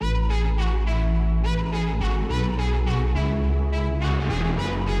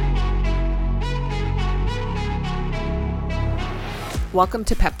Welcome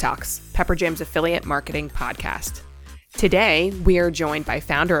to Pep Talks, Pepper Jam's affiliate marketing podcast. Today, we are joined by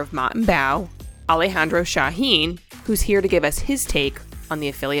founder of Mott & Bow, Alejandro Shaheen, who's here to give us his take on the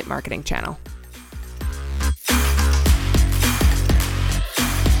affiliate marketing channel.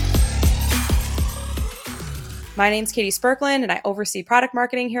 My name's Katie Spurkland, and I oversee product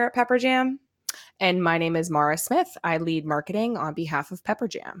marketing here at Pepper Jam. And my name is Mara Smith. I lead marketing on behalf of Pepper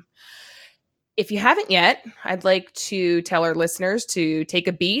Jam. If you haven't yet, I'd like to tell our listeners to take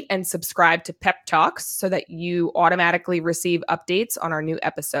a beat and subscribe to Pep Talks so that you automatically receive updates on our new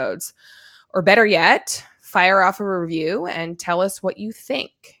episodes. Or better yet, fire off a review and tell us what you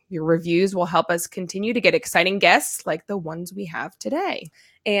think. Your reviews will help us continue to get exciting guests like the ones we have today.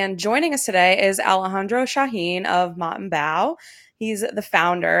 And joining us today is Alejandro Shaheen of Mott & Bow. He's the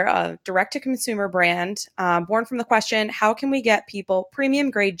founder of direct-to-consumer brand, born from the question, how can we get people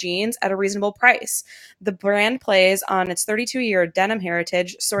premium-grade jeans at a reasonable price? The brand plays on its 32-year denim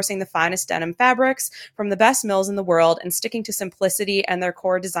heritage, sourcing the finest denim fabrics from the best mills in the world and sticking to simplicity and their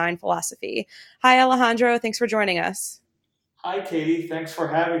core design philosophy. Hi, Alejandro. Thanks for joining us. Hi, Katie. Thanks for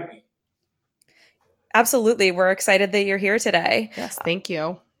having me. Absolutely. We're excited that you're here today. Yes, thank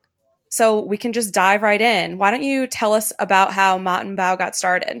you. So we can just dive right in. Why don't you tell us about how Mott & Bow got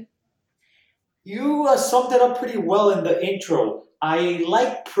started? You summed it up pretty well in the intro. I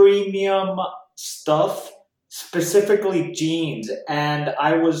like premium stuff, specifically jeans, and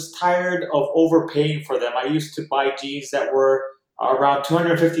I was tired of overpaying for them. I used to buy jeans that were around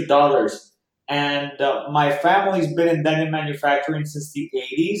 $250, and my family's been in denim manufacturing since the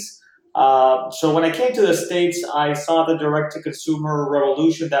 80s. So when I came to the States, I saw the direct-to-consumer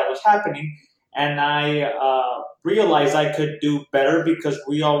revolution that was happening, and I realized I could do better because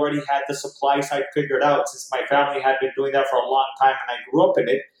we already had the supply side figured out since my family had been doing that for a long time and I grew up in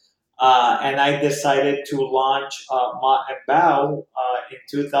it. And I decided to launch Mott & Bow in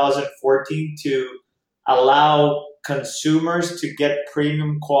 2014 to allow consumers to get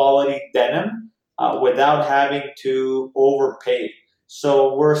premium quality denim without having to overpay.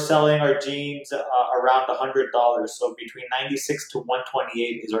 So we're selling our jeans around $100. So between $96 to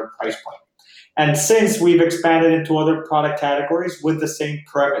 $128 is our price point. And since we've expanded into other product categories with the same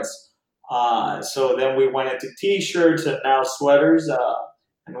premise. So then we went into t-shirts and now sweaters,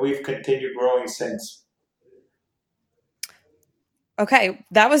 and we've continued growing since. Okay,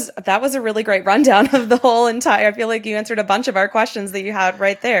 that was a really great rundown of the whole entire. I feel like you answered a bunch of our questions that you had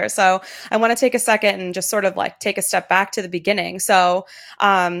right there. So I want to take a second and just sort of like take a step back to the beginning. So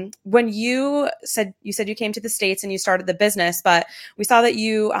when you said you came to the States and you started the business, but we saw that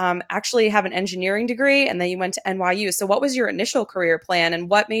you actually have an engineering degree and then you went to NYU. So what was your initial career plan and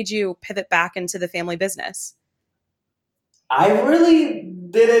what made you pivot back into the family business? I really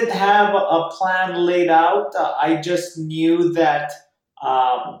didn't have a plan laid out. I just knew that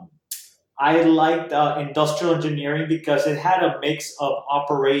I liked industrial engineering because it had a mix of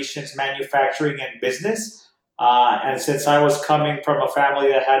operations, manufacturing, and business. And since I was coming from a family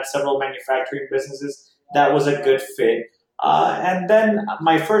that had several manufacturing businesses, that was a good fit. And then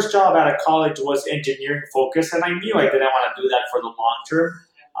my first job out of college was engineering focused, and I knew I didn't want to do that for the long term.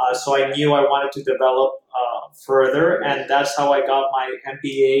 So I knew I wanted to develop further, and that's how I got my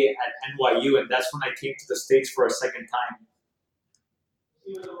MBA at NYU, and that's when I came to the States for a second time.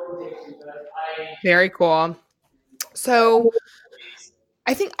 Very cool. So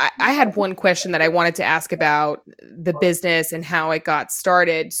I think I had one question that I wanted to ask about the business and how it got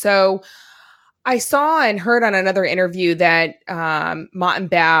started. So I saw and heard on another interview that Mott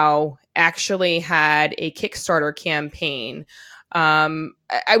 & Bow actually had a Kickstarter campaign.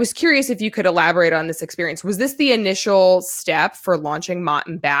 I was curious if you could elaborate on this experience. Was this the initial step for launching Mott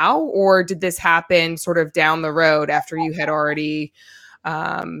 & Bow, or did this happen sort of down the road after you had already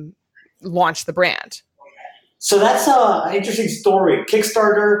launched the brand? So that's an interesting story.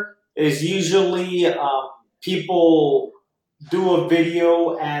 Kickstarter is usually people do a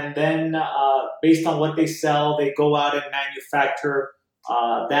video and then based on what they sell, they go out and manufacture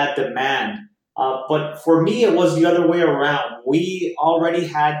that demand. But for me, it was the other way around. We already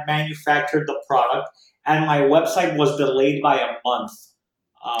had manufactured the product and my website was delayed by a month.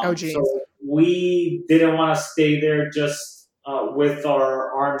 So we didn't want to stay there just with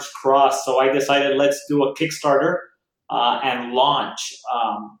our arms crossed. So I decided let's do a Kickstarter and launch.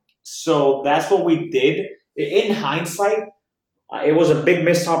 So that's what we did. In hindsight, it was a big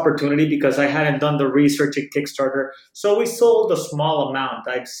missed opportunity because I hadn't done the research at Kickstarter. So we sold a small amount.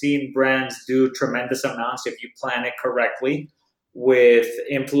 I've seen brands do tremendous amounts if you plan it correctly with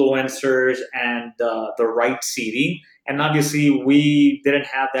influencers and the right seeding. And obviously we didn't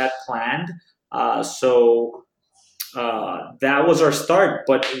have that planned. So that was our start.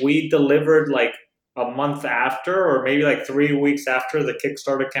 But we delivered like a month after, or maybe like 3 weeks after the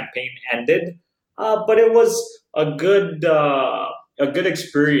Kickstarter campaign ended. But it was a good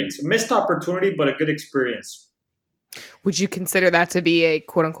experience. A missed opportunity, but a good experience. Would you consider that to be a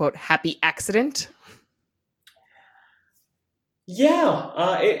quote unquote happy accident?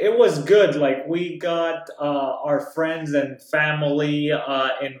 Yeah, it was good. Like we got our friends and family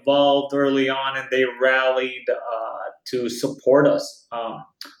involved early on, and they rallied to support us.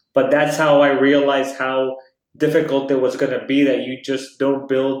 But that's how I realized how difficult it was going to be. That you just don't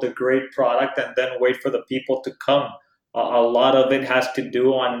build a great product and then wait for the people to come. A lot of it has to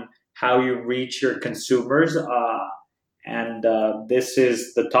do on how you reach your consumers, and this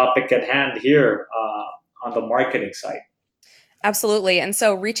is the topic at hand here on the marketing side. Absolutely. And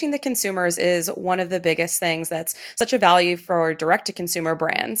so reaching the consumers is one of the biggest things that's such a value for direct to consumer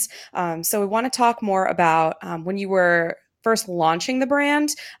brands. So we want to talk more about when you were first launching the brand.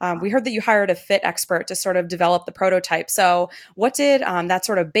 We heard that you hired a fit expert to sort of develop the prototype. So what did that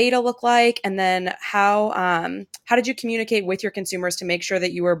sort of beta look like? And then how did you communicate with your consumers to make sure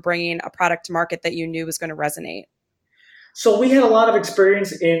that you were bringing a product to market that you knew was going to resonate? So we had a lot of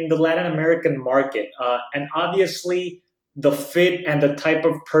experience in the Latin American market, and obviously the fit and the type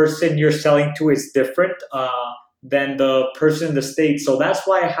of person you're selling to is different than the person in the States. So that's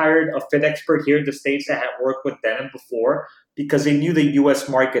why I hired a fit expert here in the States that had worked with denim before, because they knew the U.S.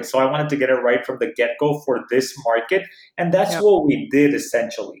 market. So I wanted to get it right from the get-go for this market, and that's Yep. what we did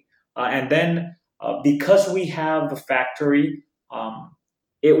essentially. And then because we have the factory.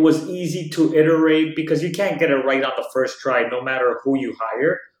 It was easy to iterate because you can't get it right on the first try, no matter who you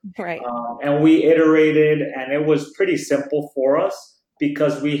hire. Right. And we iterated, and it was pretty simple for us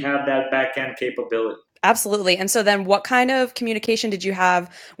because we have that back end capability. Absolutely. And so then what kind of communication did you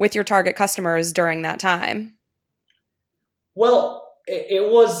have with your target customers during that time? Well,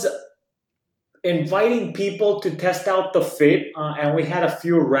 it was inviting people to test out the fit, and we had a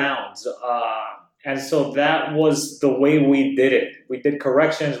few rounds. And so that was the way we did it. We did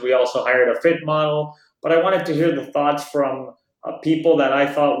corrections. We also hired a fit model. But I wanted to hear the thoughts from people that I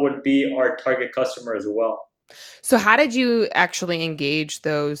thought would be our target customer as well. So, how did you actually engage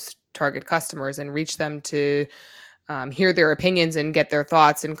those target customers and reach them to hear their opinions and get their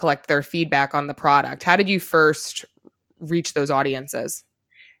thoughts and collect their feedback on the product? How did you first reach those audiences?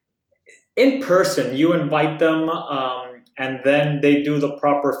 In person, you invite them, and then they do the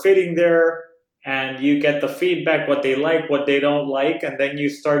proper fitting there, and you get the feedback, what they like, what they don't like, and then you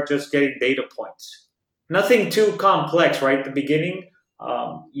start just getting data points. Nothing too complex, right? At the beginning,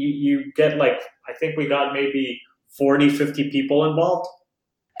 you get like, I think we got maybe 40, 50 people involved.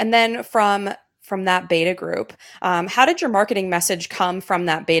 And then from that beta group, how did your marketing message come from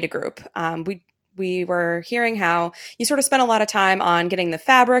that beta group? We were hearing how you sort of spent a lot of time on getting the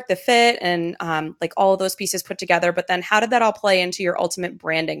fabric, the fit, and like all of those pieces put together. But then how did that all play into your ultimate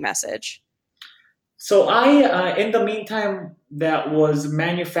branding message? So in the meantime, that was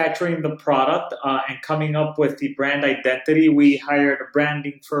manufacturing the product and coming up with the brand identity. We hired a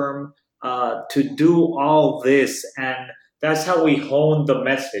branding firm to do all this, and that's how we honed the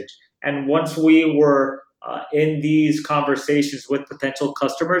message. And once we were in these conversations with potential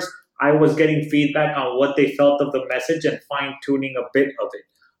customers, I was getting feedback on what they felt of the message and fine tuning a bit of it.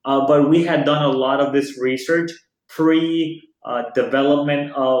 But we had done a lot of this research pre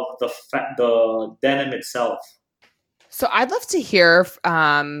development of the denim itself. So, I'd love to hear,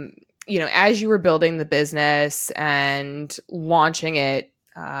 as you were building the business and launching it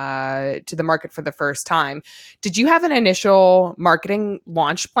to the market for the first time, did you have an initial marketing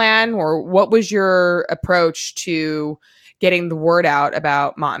launch plan, or what was your approach to getting the word out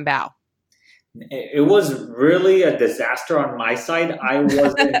about Mott and Bow? It was really a disaster on my side. I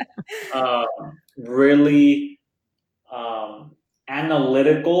wasn't uh, really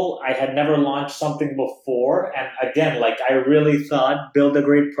analytical. I had never launched something before, and again, like I really thought, build a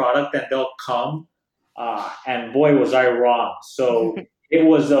great product and they'll come. And boy, was I wrong. So it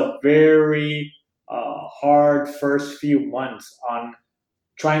was a very hard first few months on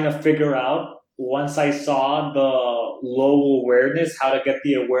trying to figure out. Once I saw the low awareness, how to get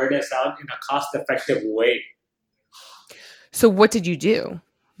the awareness out in a cost-effective way. So, what did you do?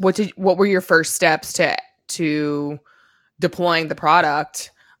 What were your first steps to deploying the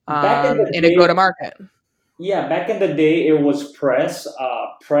product Back in the in a day, go to market? Yeah, back in the day, it was press.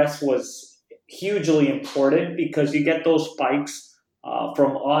 Press was hugely important because you get those spikes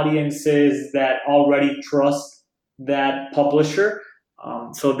from audiences that already trust that publisher.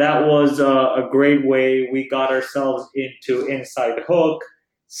 So that was a great way we got ourselves into Inside Hook,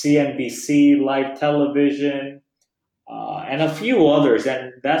 CNBC, live television. and a few others.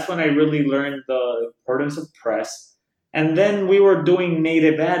 And that's when I really learned the importance of press. And then we were doing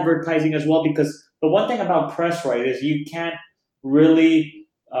native advertising as well, because the one thing about press, right, is you can't really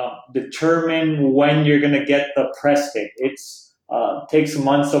determine when you're going to get the press hit. It's takes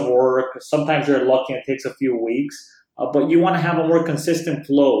months of work. Sometimes you're lucky and it takes a few weeks, but you want to have a more consistent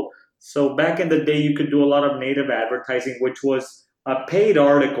flow. So back in the day, you could do a lot of native advertising, which was paid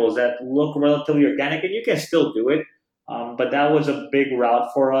articles that look relatively organic, and you can still do it. But that was a big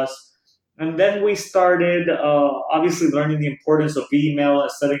route for us. And then we started obviously learning the importance of email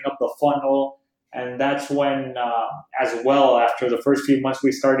and setting up the funnel. And that's when, as well, after the first few months,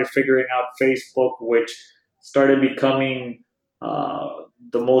 we started figuring out Facebook, which started becoming uh,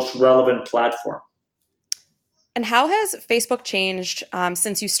 the most relevant platform. And how has Facebook changed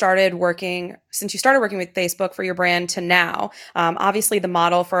since you started working with Facebook for your brand to now? Obviously, the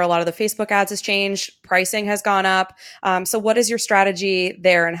model for a lot of the Facebook ads has changed. Pricing has gone up. So, what is your strategy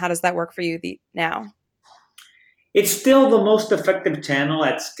there, and how does that work for you now? It's still the most effective channel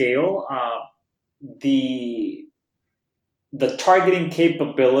at scale. The the targeting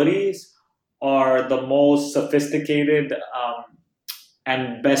capabilities are the most sophisticated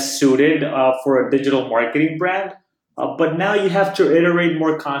and best suited for a digital marketing brand. But now you have to iterate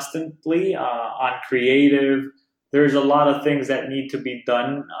more constantly on creative. There's a lot of things that need to be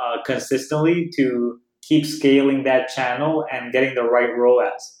done consistently to keep scaling that channel and getting the right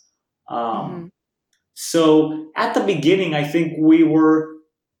ROAS. Mm-hmm. So at the beginning, I think we were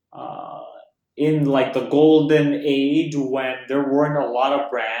uh, in like the golden age when there weren't a lot of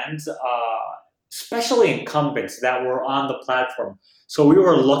brands, especially incumbents that were on the platform. So we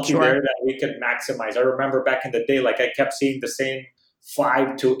were lucky there Sure. that we could maximize. I remember back in the day, like I kept seeing the same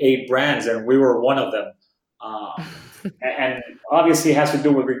 5 to 8 brands, and we were one of them. And obviously, it has to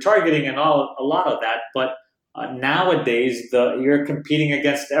do with retargeting and a lot of that. But nowadays, you're competing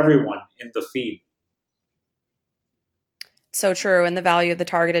against everyone in the feed. So true. And the value of the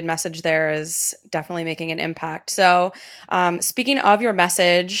targeted message there is definitely making an impact. So, speaking of your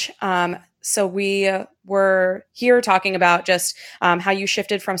message, so we were here talking about just how you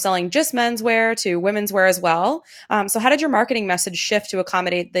shifted from selling just menswear to women's wear as well. So, how did your marketing message shift to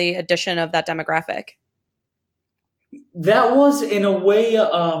accommodate the addition of that demographic? That was, in a way,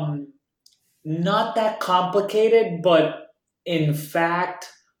 not that complicated, but in fact,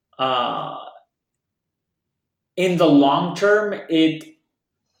 uh, in the long term, it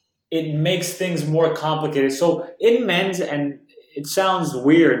makes things more complicated. So in men's, and it sounds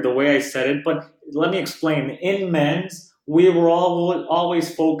weird the way I said it, but let me explain. In men's, we were all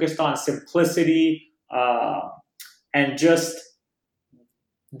always focused on simplicity and just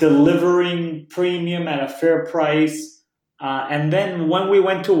delivering premium at a fair price. And then when we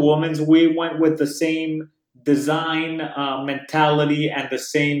went to women's, we went with the same design mentality and the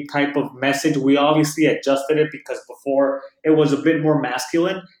same type of message. We obviously adjusted it because before it was a bit more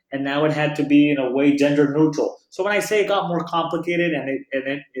masculine, and now it had to be in a way gender neutral. So when I say it got more complicated, and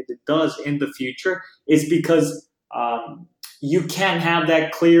it does in the future, it's because you can't have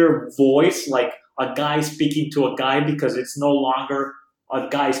that clear voice like a guy speaking to a guy, because it's no longer a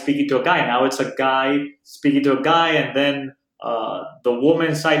guy speaking to a guy. Now it's a guy speaking to a guy, and then the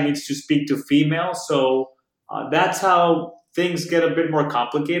woman's side needs to speak to female. So that's how things get a bit more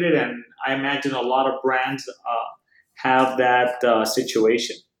complicated, and I imagine a lot of brands have that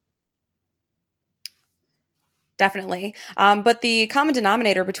situation. Definitely. But the common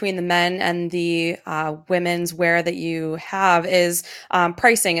denominator between the men and the women's wear that you have is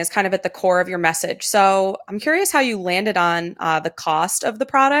pricing is kind of at the core of your message. So I'm curious how you landed on the cost of the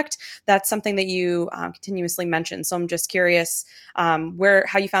product. That's something that you continuously mention. So I'm just curious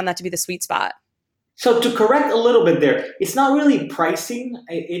how you found that to be the sweet spot. So to correct a little bit there, it's not really pricing.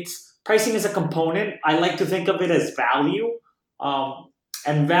 It's pricing is a component. I like to think of it as value, um,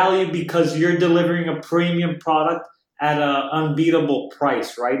 and value because you're delivering a premium product at an unbeatable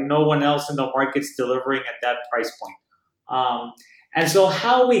price, right? No one else in the market's delivering at that price point. Um, and so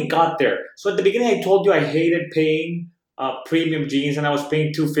how we got there. So at the beginning, I told you I hated paying premium jeans, and I was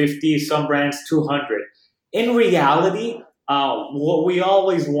paying 250, some brands 200. In reality, what we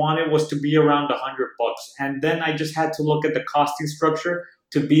always wanted was to be around $100, and then I just had to look at the costing structure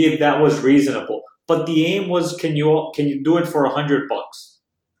to be if that was reasonable. But the aim was, can you do it for $100?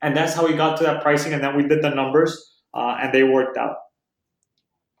 And that's how we got to that pricing, and then we did the numbers, and they worked out.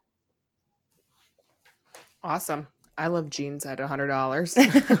 Awesome. I love jeans at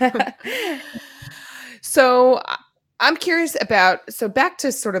 $100. So I'm curious about, so back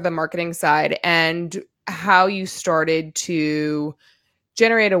to sort of the marketing side and how you started to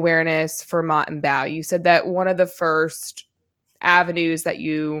generate awareness for Mott and Bow. You said that one of the first avenues that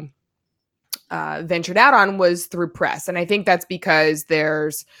you ventured out on was through press. And I think that's because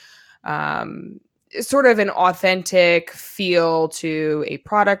there's sort of an authentic feel to a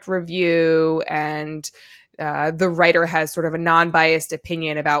product review, and the writer has sort of a non-biased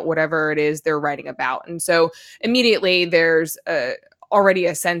opinion about whatever it is they're writing about. And so immediately there's already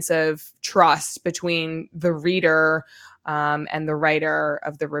a sense of trust between the reader and the writer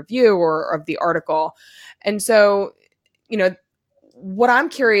of the review or of the article. And so, what I'm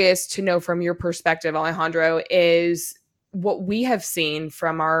curious to know from your perspective, Alejandro, is what we have seen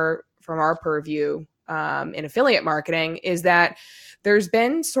from our purview in affiliate marketing is that there's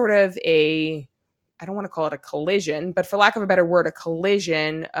been sort of I don't want to call it a collision, but for lack of a better word, a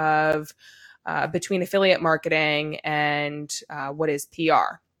collision of between affiliate marketing and what is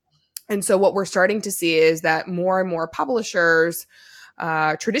PR. And so what we're starting to see is that more and more publishers,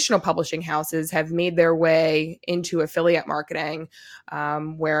 traditional publishing houses, have made their way into affiliate marketing,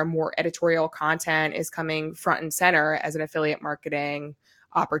 where more editorial content is coming front and center as an affiliate marketing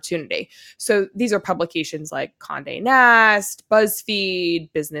opportunity. So these are publications like Condé Nast, BuzzFeed,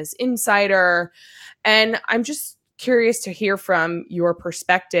 Business Insider. And I'm just curious to hear from your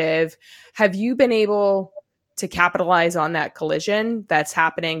perspective. Have you been able to capitalize on that collision that's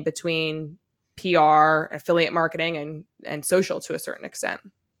happening between PR, affiliate marketing, and social to a certain extent?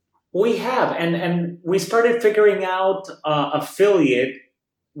 We have, and we started figuring out affiliate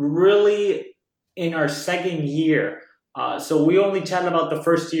really in our second year. So we only chatted about the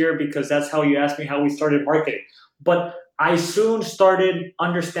first year because that's how you asked me how we started marketing. But I soon started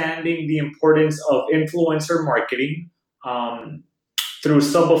understanding the importance of influencer marketing through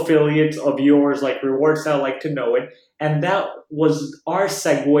sub-affiliates of yours like Rewards That Like to Know It. And that was our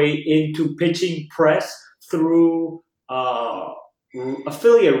segue into pitching press through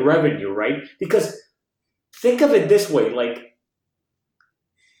affiliate revenue, right? Because think of it this way, like,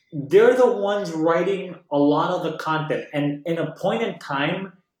 they're the ones writing a lot of the content. And in a point in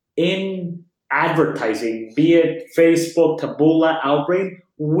time in advertising, be it Facebook, Taboola, Outbrain,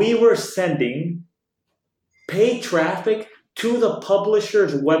 we were sending paid traffic to the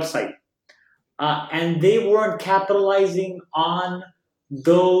publisher's website. And they weren't capitalizing on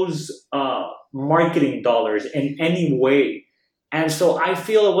those marketing dollars in any way. And so I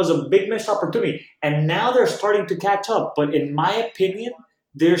feel it was a big missed opportunity. And now they're starting to catch up. But in my opinion,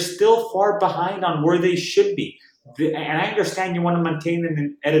 they're still far behind on where they should be. And I understand you want to maintain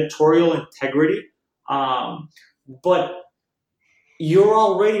an editorial integrity, but you're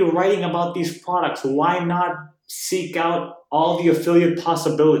already writing about these products. Why not seek out all the affiliate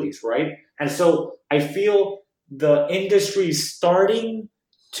possibilities, right? And so I feel the industry is starting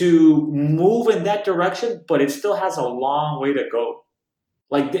to move in that direction, but it still has a long way to go.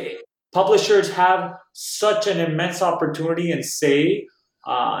 Like, the publishers have such an immense opportunity and say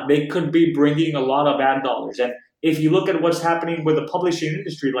they could be bringing a lot of ad dollars. And if you look at what's happening with the publishing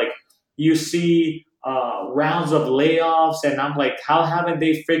industry, like, you see rounds of layoffs, and I'm like, how haven't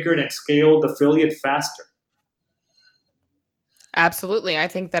they figured and scaled affiliate faster? Absolutely. I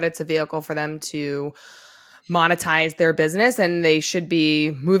think that it's a vehicle for them to monetize their business, and they should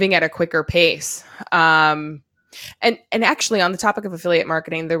be moving at a quicker pace. And actually, on the topic of affiliate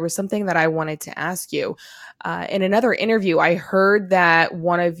marketing, there was something that I wanted to ask you. In another interview, I heard that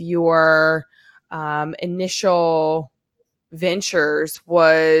one of your initial ventures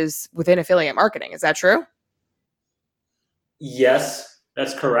was within affiliate marketing. Is that true? Yes,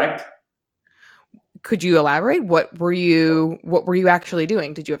 that's correct. Could you elaborate? What were you actually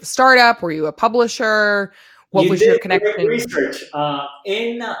doing? Did you have a startup? Were you a publisher? What was your connection? Great research.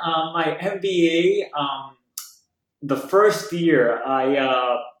 In my MBA, the first year,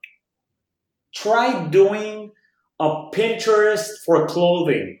 I tried doing a Pinterest for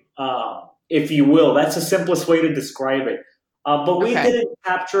clothing, if you will. That's the simplest way to describe it. But we didn't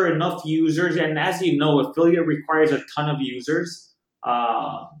capture enough users. And as you know, affiliate requires a ton of users.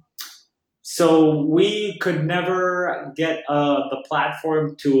 So we could never get the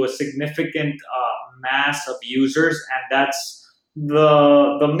platform to a significant mass of users. And that's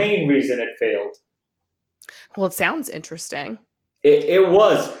the main reason it failed. Well, it sounds interesting. It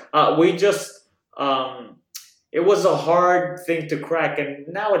was. We just, it was a hard thing to crack. And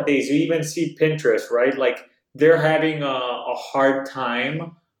nowadays, you even see Pinterest, right? Like, they're having a hard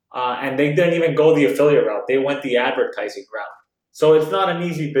time, and they didn't even go the affiliate route. They went the advertising route. So it's not an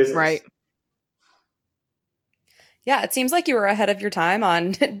easy business. Right. Yeah, it seems like you were ahead of your time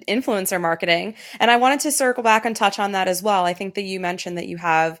on influencer marketing. And I wanted to circle back and touch on that as well. I think that you mentioned that you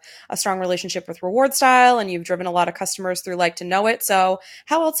have a strong relationship with Reward Style and you've driven a lot of customers through Like to Know It. So,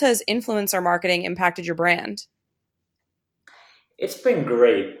 how else has influencer marketing impacted your brand? It's been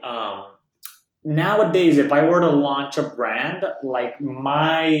great. Nowadays, if I were to launch a brand, like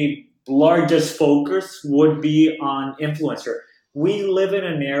my largest focus would be on influencer. We live in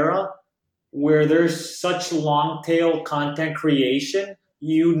an era where there's such long tail content creation.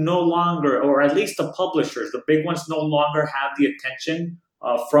 You no longer, or at least the publishers, the big ones, no longer have the attention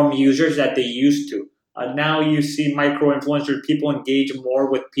from users that they used to. Now you see micro influencers, people engage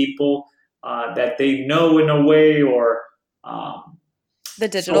more with people that they know in a way, or um, The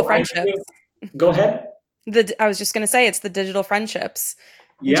digital so I friendships. think. Go ahead. I was just going to say it's the digital friendships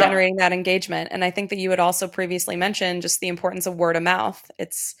and Yeah, generating that engagement. And I think that you had also previously mentioned just the importance of word of mouth.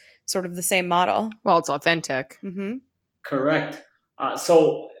 It's sort of the same model. Well, it's authentic. Hmm. correct.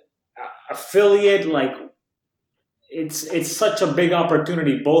 Affiliate, like it's such a big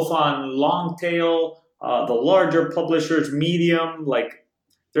opportunity, both on long tail, the larger publishers, medium. Like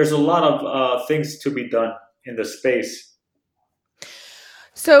there's a lot of things to be done in the space.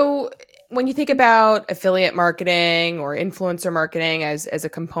 So when you think about affiliate marketing or influencer marketing as a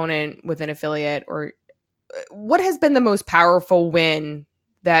component within affiliate, or what has been the most powerful win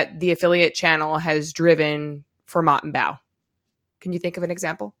that the affiliate channel has driven for Mott and Bow? Can you think of an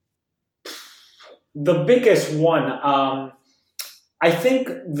example? The biggest one, I think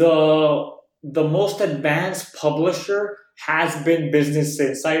the most advanced publisher has been Business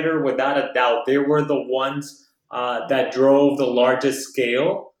Insider, without a doubt. They were the ones that drove the largest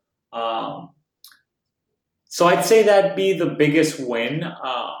scale. Um, so I'd say that'd be the biggest win.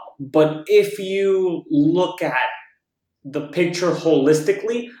 But if you look at the picture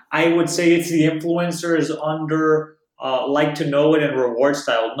holistically, I would say it's the influencers under Like to Know It and Reward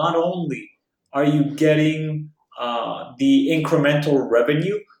Style. Not only are you getting the incremental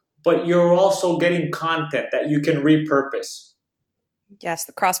revenue, but you're also getting content that you can repurpose. Yes,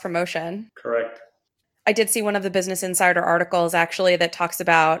 the cross promotion. Correct. I did see one of the Business Insider articles actually that talks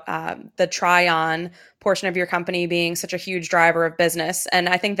about the try on portion of your company being such a huge driver of business. And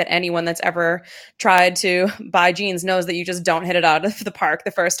I think that anyone that's ever tried to buy jeans knows that you just don't hit it out of the park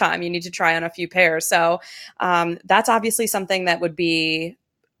the first time. You need to try on a few pairs. So that's obviously something that would be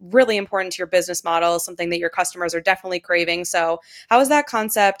really important to your business model, something that your customers are definitely craving. So, how has that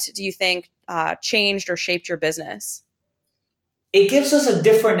concept, do you think, changed or shaped your business? It gives us a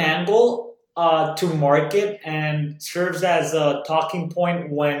different angle to market and serves as a talking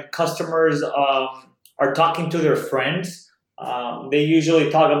point when customers are talking to their friends. They usually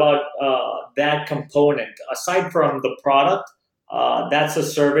talk about that component. Aside from the product, that's a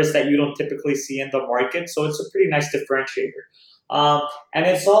service that you don't typically see in the market. So it's a pretty nice differentiator. And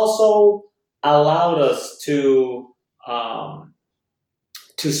it's also allowed us um,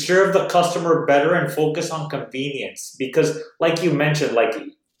 to serve the customer better and focus on convenience, because like you mentioned, like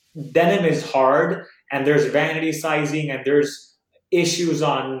denim is hard and there's vanity sizing and there's issues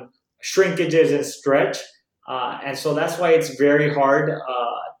on shrinkages and stretch, and so that's why it's very hard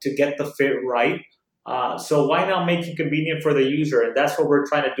to get the fit right. So why not make it convenient for the user? And that's what we're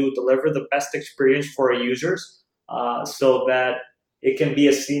trying to do: deliver the best experience for our users, so that it can be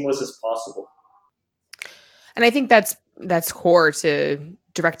as seamless as possible. And I think that's core to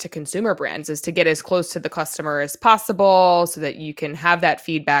direct to consumer brands, is to get as close to the customer as possible so that you can have that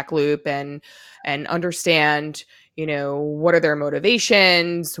feedback loop and understand, what are their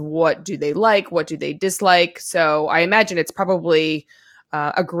motivations, what do they like, what do they dislike. So I imagine it's probably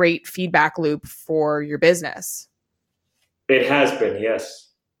a great feedback loop for your business. It has been, yes.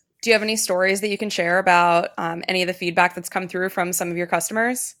 Do you have any stories that you can share about any of the feedback that's come through from some of your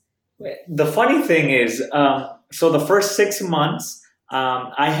customers? The funny thing is, so the first 6 months,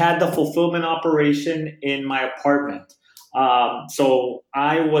 I had the fulfillment operation in my apartment. So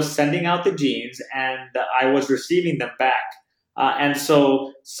I was sending out the jeans and I was receiving them back. And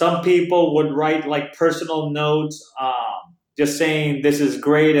so some people would write like personal notes, just saying this is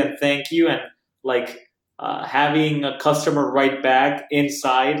great and thank you. And like having a customer write back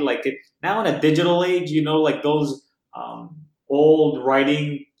inside, like it, now in a digital age, like those old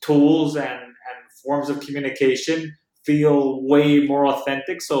writing tools and forms of communication feel way more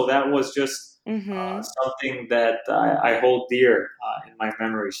authentic. So that was just Mm-hmm. something that I hold dear in my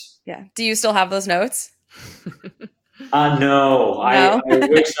memories. Yeah. Do you still have those notes? No, I No.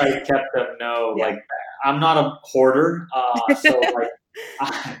 wish I kept them. No, Yeah. like I'm not a hoarder, so like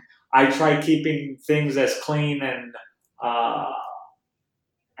I try keeping things as clean uh,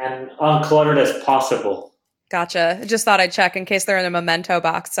 and uncluttered as possible. Gotcha. Just thought I'd check in case they're in a memento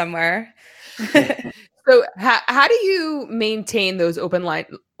box somewhere. So how do you maintain those open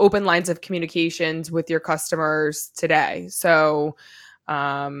lines of communications with your customers today? So,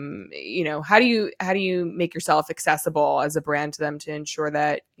 how do you make yourself accessible as a brand to them to ensure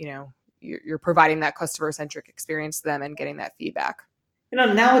that, you're providing that customer centric experience to them and getting that feedback?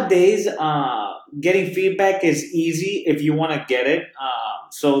 Nowadays, getting feedback is easy if you want to get it.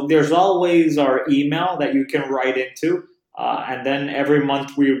 So there's always our email that you can write into. And then every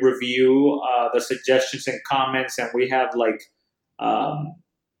month we review the suggestions and comments, and we have like um,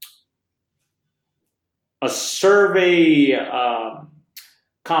 a survey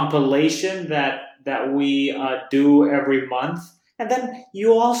compilation that we do every month. And then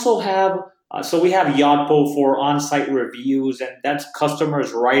you also have so we have Yotpo for on-site reviews, and that's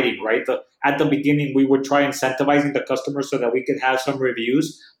customers writing, right? At the beginning, we would try incentivizing the customers so that we could have some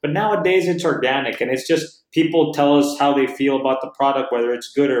reviews. But nowadays, it's organic, and it's just people tell us how they feel about the product, whether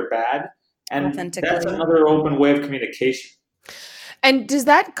it's good or bad. And that's another open way of communication. And does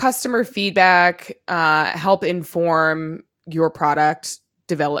that customer feedback help inform your product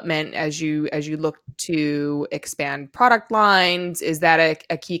development as you look to expand product lines? Is that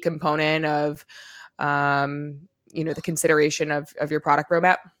a key component of the consideration of your product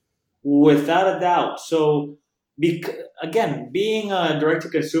roadmap? Without a doubt. So again, being a direct to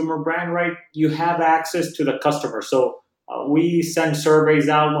consumer brand, right, you have access to the customer. So we send surveys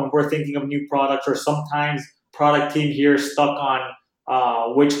out when we're thinking of new products, or sometimes product team here is stuck on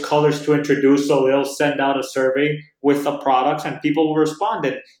which colors to introduce, so they'll send out a survey with the products and people will respond,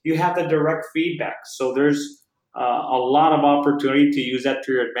 and you have the direct feedback. So there's a lot of opportunity to use that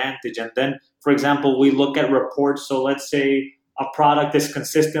to your advantage. And then, for example, we look at reports. So let's say a product is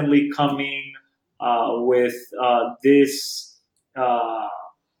consistently coming with this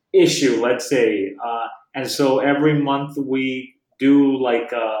issue, let's say, and so every month we do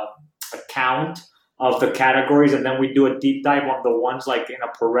like a count of the categories, and then we do a deep dive on the ones like in a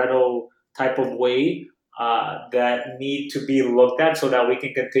Pareto type of way that need to be looked at so that we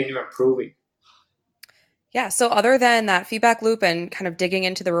can continue improving. Yeah. So other than that feedback loop and kind of digging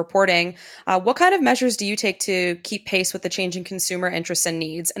into the reporting, what kind of measures do you take to keep pace with the changing consumer interests and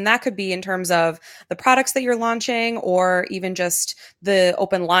needs? And that could be in terms of the products that you're launching, or even just the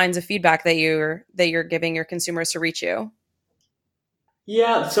open lines of feedback that you're giving your consumers to reach you.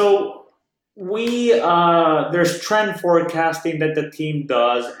 Yeah. So we there's trend forecasting that the team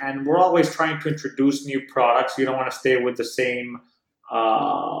does, and we're always trying to introduce new products. You don't want to stay with the same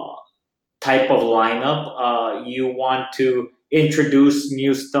uh, type of lineup. You want to introduce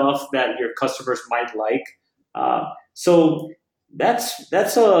new stuff that your customers might like. So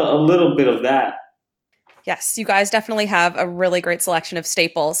that's a little bit of that. Yes, you guys definitely have a really great selection of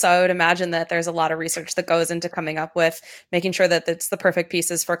staples. So I would imagine that there's a lot of research that goes into coming up with making sure that it's the perfect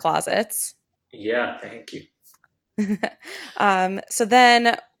pieces for closets. Yeah, thank you. So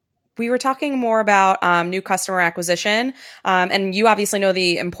then we were talking more about new customer acquisition. And you obviously know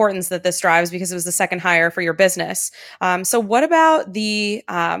the importance that this drives because it was the second hire for your business. So what about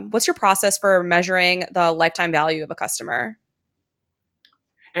what's your process for measuring the lifetime value of a customer?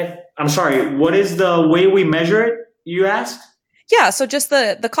 And I'm sorry, what is the way we measure it, you asked? Yeah, so just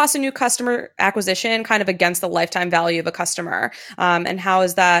the cost of new customer acquisition kind of against the lifetime value of a customer. And how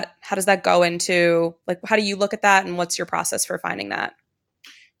does that go into, like, how do you look at that and what's your process for finding that?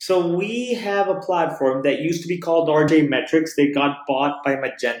 So we have a platform that used to be called RJ Metrics. They got bought by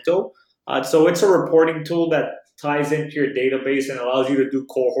Magento. So it's a reporting tool that ties into your database and allows you to do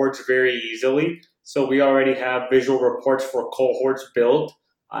cohorts very easily. So we already have visual reports for cohorts built,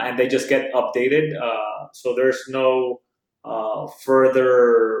 and they just get updated. So there's no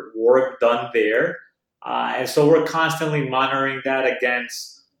further work done there. And so we're constantly monitoring that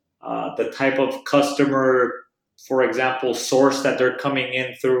against the type of customer, for example, source that they're coming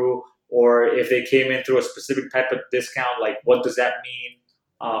in through, or if they came in through a specific type of discount, like what does that mean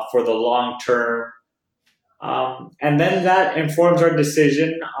for the long term? And then that informs our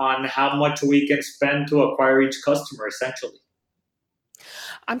decision on how much we can spend to acquire each customer, essentially.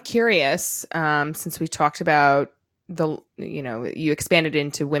 I'm curious, since we talked about you expanded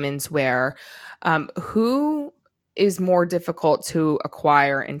into women's wear, who is more difficult to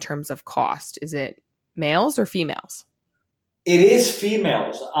acquire in terms of cost? Is it males or females? It is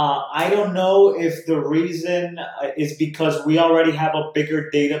females. I don't know if the reason is because we already have a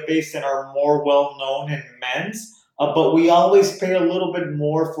bigger database and are more well known in men's, but we always pay a little bit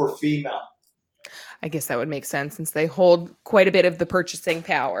more for female. I guess that would make sense since they hold quite a bit of the purchasing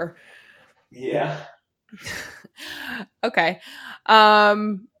power. Yeah. Okay.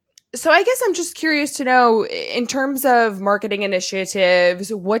 Um, So I guess I'm just curious to know, in terms of marketing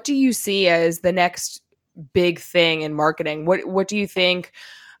initiatives, what do you see as the next big thing in marketing? What do you think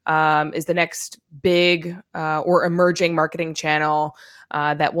is the next big or emerging marketing channel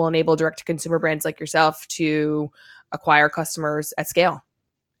that will enable direct to consumer brands like yourself to acquire customers at scale?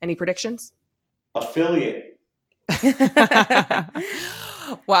 Any predictions? Affiliate.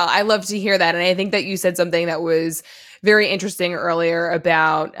 Well, I love to hear that. And I think that you said something that was very interesting earlier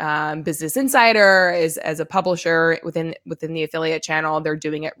about Business Insider as a publisher within the affiliate channel. They're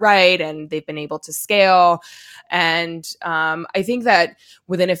doing it right and they've been able to scale. And I think that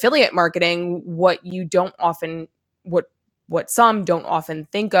within affiliate marketing, what some don't often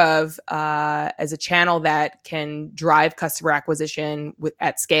think of as a channel that can drive customer acquisition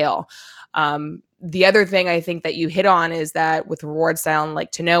at scale. The other thing I think that you hit on is that with Reward Style and Like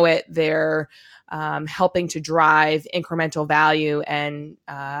to Know It, they're helping to drive incremental value and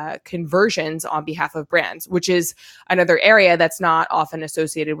conversions on behalf of brands, which is another area that's not often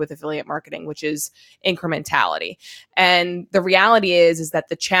associated with affiliate marketing, which is incrementality. And the reality is that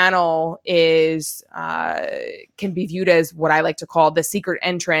the channel can be viewed as what I like to call the secret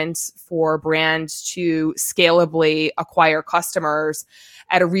entrance for brands to scalably acquire customers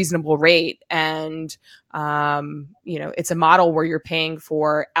at a reasonable rate. And, it's a model where you're paying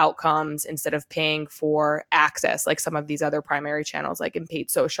for outcomes instead of paying for access, like some of these other primary channels, like in paid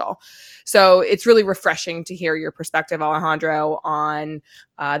social. So it's really refreshing to hear your perspective, Alejandro, on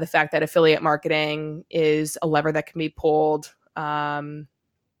the fact that affiliate marketing is a lever that can be pulled, in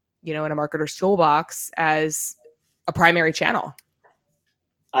a marketer's toolbox as a primary channel.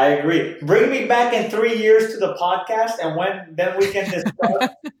 I agree. Bring me back in 3 years to the podcast, and then we can discuss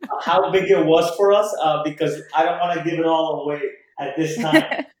how big it was for us, because I don't want to give it all away at this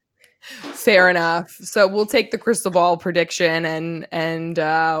time. Fair enough. So we'll take the crystal ball prediction and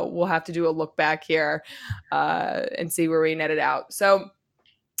we'll have to do a look back here and see where we net it out. So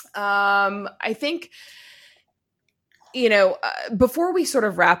I think, before we sort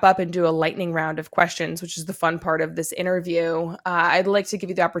of wrap up and do a lightning round of questions, which is the fun part of this interview, I'd like to give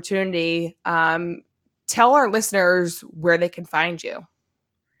you the opportunity. Tell our listeners where they can find you.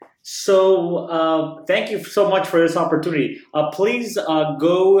 So thank you so much for this opportunity. Please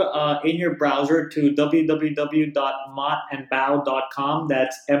go in your browser to www.mottandbow.com.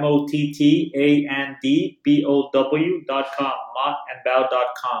 That's mottandbow.com.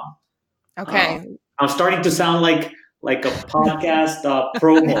 mottandbow.com. Okay. I'm starting to sound like a podcast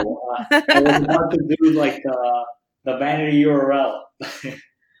promo. I was about to do like the vanity URL.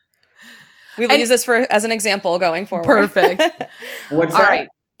 We will use this as an example going forward. Perfect. What's All that? right.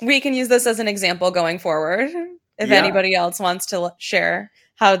 We can use this as an example going forward if anybody else wants to share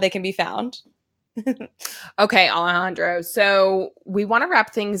how they can be found. Okay, Alejandro. So we want to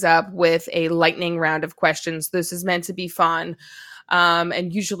wrap things up with a lightning round of questions. This is meant to be fun.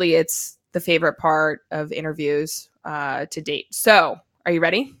 And usually it's the favorite part of interviews to date. So are you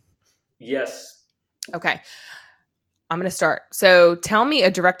ready? Yes. Okay. I'm going to start. So tell me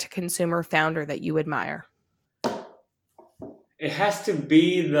a direct-to-consumer founder that you admire. It has to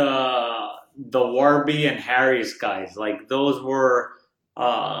be the Warby and Harris guys. Like those were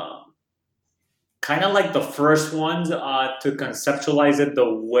kind of like the first ones to conceptualize it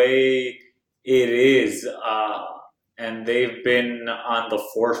the way it is. And they've been on the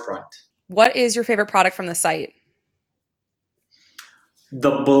forefront. What is your favorite product from the site?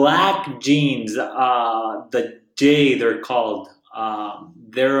 The black jeans, the J they're called.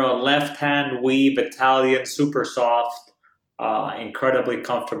 They're a left-hand weave Italian, super soft. Incredibly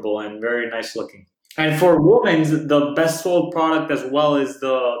comfortable and very nice looking. And for women's, the best sold product as well is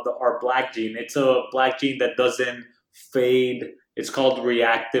our black jean. It's a black jean that doesn't fade. It's called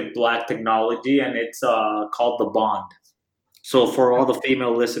Reactive Black Technology, and it's called the Bond. So for all the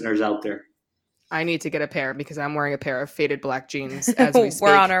female listeners out there, I need to get a pair because I'm wearing a pair of faded black jeans as we speak.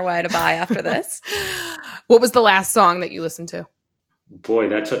 We're on our way to buy after this. What was the last song that you listened to? Boy,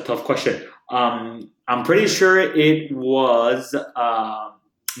 that's a tough question. I'm pretty sure it was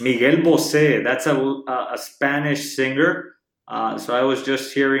Miguel Bosé. That's a Spanish singer. So I was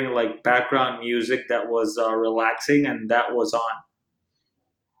just hearing like background music that was relaxing, and that was on.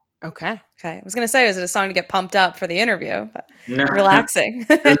 Okay. I was going to say, is it a song to get pumped up for the interview? But No. relaxing.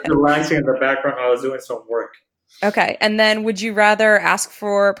 Just relaxing in the background. I was doing some work. Okay. And then would you rather ask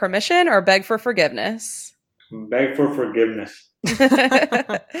for permission or beg for forgiveness? Beg for forgiveness.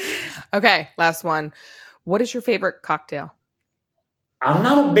 Okay, last one. What is your favorite cocktail? I'm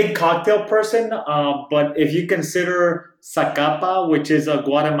not a big cocktail person, but if you consider Zacapa, which is a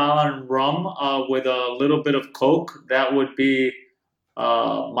Guatemalan rum with a little bit of Coke, that would be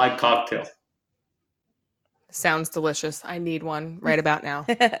my cocktail. Sounds delicious. I need one right about now.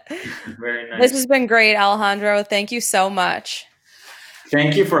 Very nice. This has been great, Alejandro. Thank you so much.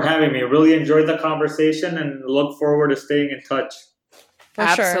 Thank you for having me. Really enjoyed the conversation and look forward to staying in touch. For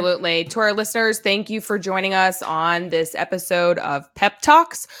sure. Absolutely. To our listeners, thank you for joining us on this episode of Pep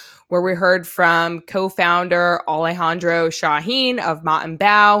Talks, where we heard from co-founder Alejandro Shaheen of Mott &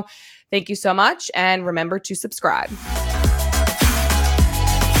 Bow. Thank you so much, and remember to subscribe.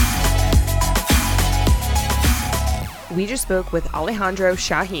 We just spoke with Alejandro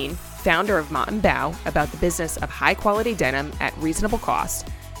Shaheen, founder of Mott & Bow, about the business of high-quality denim at reasonable cost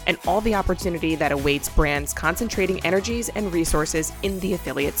and all the opportunity that awaits brands concentrating energies and resources in the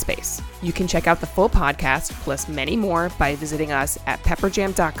affiliate space. You can check out the full podcast, plus many more, by visiting us at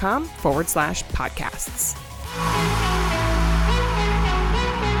pepperjam.com/podcasts.